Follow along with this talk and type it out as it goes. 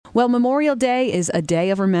Well, Memorial Day is a day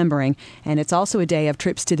of remembering, and it's also a day of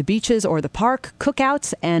trips to the beaches or the park,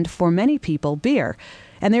 cookouts, and for many people, beer.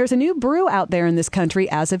 And there's a new brew out there in this country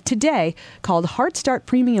as of today called Heart Start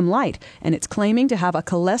Premium Light, and it's claiming to have a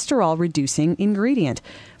cholesterol-reducing ingredient.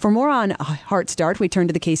 For more on Heart Start, we turn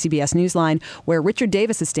to the KCBS Newsline, where Richard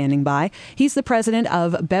Davis is standing by. He's the president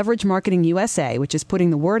of Beverage Marketing USA, which is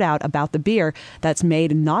putting the word out about the beer that's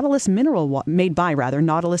made by Nautilus Mineral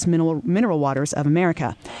Waters of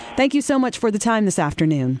America. Thank you so much for the time this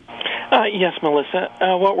afternoon. Yes, Melissa.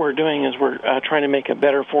 What we're doing is we're trying to make a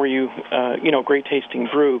better for you, great tasting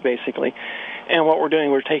brew, basically. And what we're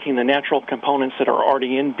doing, we're taking the natural components that are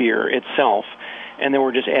already in beer itself, and then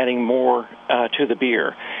we're just adding more to the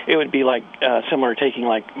beer. It would be like similar to taking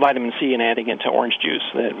like vitamin C and adding it to orange juice.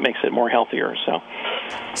 That makes it more healthier.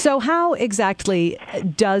 So how exactly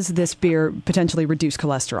does this beer potentially reduce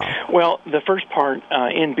cholesterol? Well, the first part,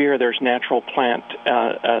 in beer, there's natural plant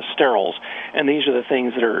sterols, and these are the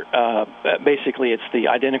things that are basically it's the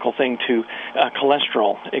identical thing to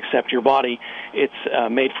cholesterol, except your body,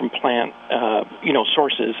 it's made from plant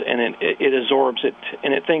sources, and it absorbs it,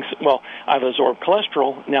 and it thinks, well, I've absorbed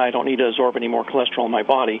cholesterol, now I don't need to absorb any more cholesterol in my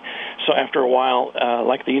body. So after a while,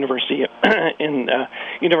 like the University of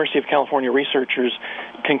California researchers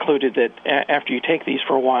concluded that after you take these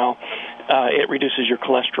for a while, it reduces your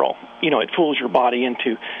cholesterol. It fools your body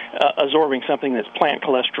into absorbing something that's plant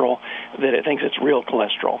cholesterol that it thinks it's real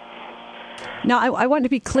cholesterol. Now, I want to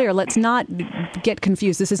be clear. Let's not get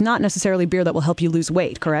confused. This is not necessarily beer that will help you lose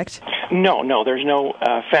weight, correct? No. There's no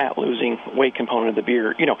fat-losing weight component of the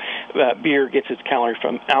beer. Beer gets its calories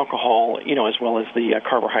from alcohol, as well as the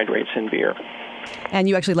carbohydrates in beer. And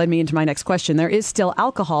you actually led me into my next question. There is still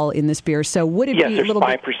alcohol in this beer, so would it be a little bit...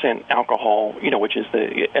 Yes, there's 5% alcohol, which is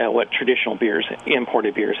what traditional beers,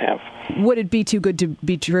 imported beers have. Would it be too good to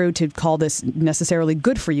be true to call this necessarily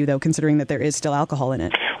good for you, though, considering that there is still alcohol in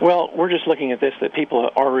it? Well, we're just looking at this, that people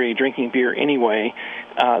are already drinking beer anyway.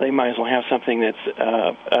 They might as well have something that's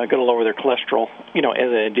going to lower their cholesterol, as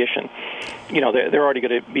an addition. They're already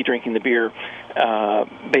going to be drinking the beer.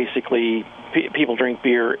 Basically, people drink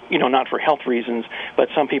beer, not for health reasons, but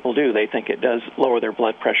some people do. They think it does lower their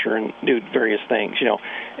blood pressure and do various things,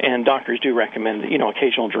 and doctors do recommend,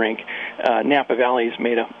 occasional drink. Napa Valley's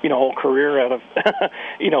made a, whole career out of,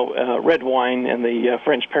 red wine and the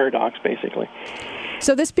French paradox, basically.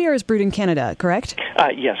 So this beer is brewed in Canada, correct?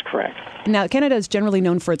 Yes, correct. Now, Canada is generally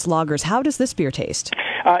known for its lagers. How does this beer taste?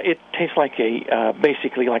 It tastes like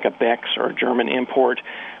basically like a Beck's or a German import.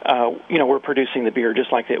 We're producing the beer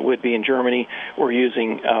just like it would be in Germany. We're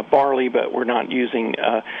using barley, but we're not using,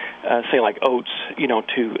 say, like oats,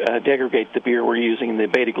 to degrade the beer. We're using the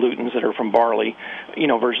beta-glutens that are from barley,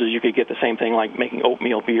 versus you could get the same thing like making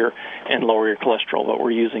oatmeal beer and lower your cholesterol. But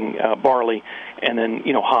we're using barley and then,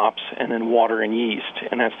 hops and then water and yeast,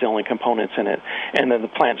 and that's the only components in it. And then the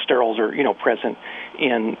plant sterols are, present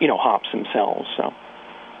in, hops themselves,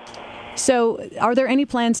 So are there any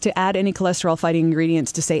plans to add any cholesterol-fighting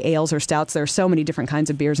ingredients to, say, ales or stouts? There are so many different kinds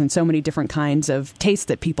of beers and so many different kinds of tastes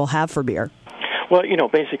that people have for beer. Well,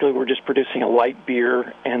 basically we're just producing a light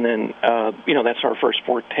beer, and then, that's our first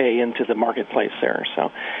forte into the marketplace there.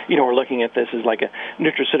 So, we're looking at this as like a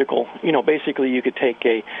nutraceutical. Basically you could take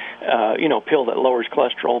a, pill that lowers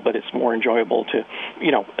cholesterol, but it's more enjoyable to,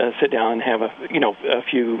 sit down and have a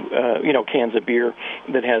few, cans of beer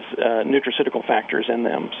that has nutraceutical factors in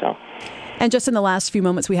them. So. And just in the last few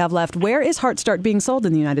moments we have left, where is Heart Start being sold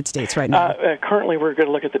in the United States right now? Currently, we're going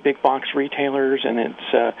to look at the big box retailers, and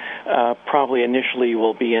it's probably initially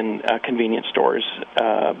will be in convenience stores,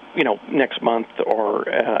 next month or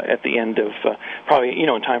at the end of probably,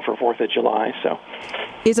 in time for 4th of July. So,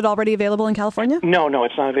 is it already available in California? No,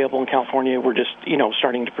 it's not available in California. We're just,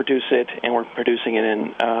 starting to produce it, and we're producing it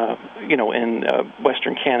in, in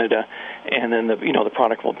Western Canada, and then the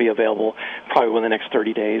product will be available probably within the next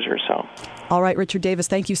 30 days or so. All right, Richard Davis,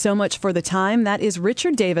 thank you so much for the time. That is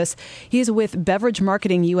Richard Davis. He's with Beverage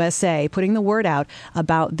Marketing USA, putting the word out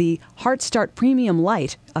about the Heart Start Premium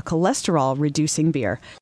Light, a cholesterol-reducing beer.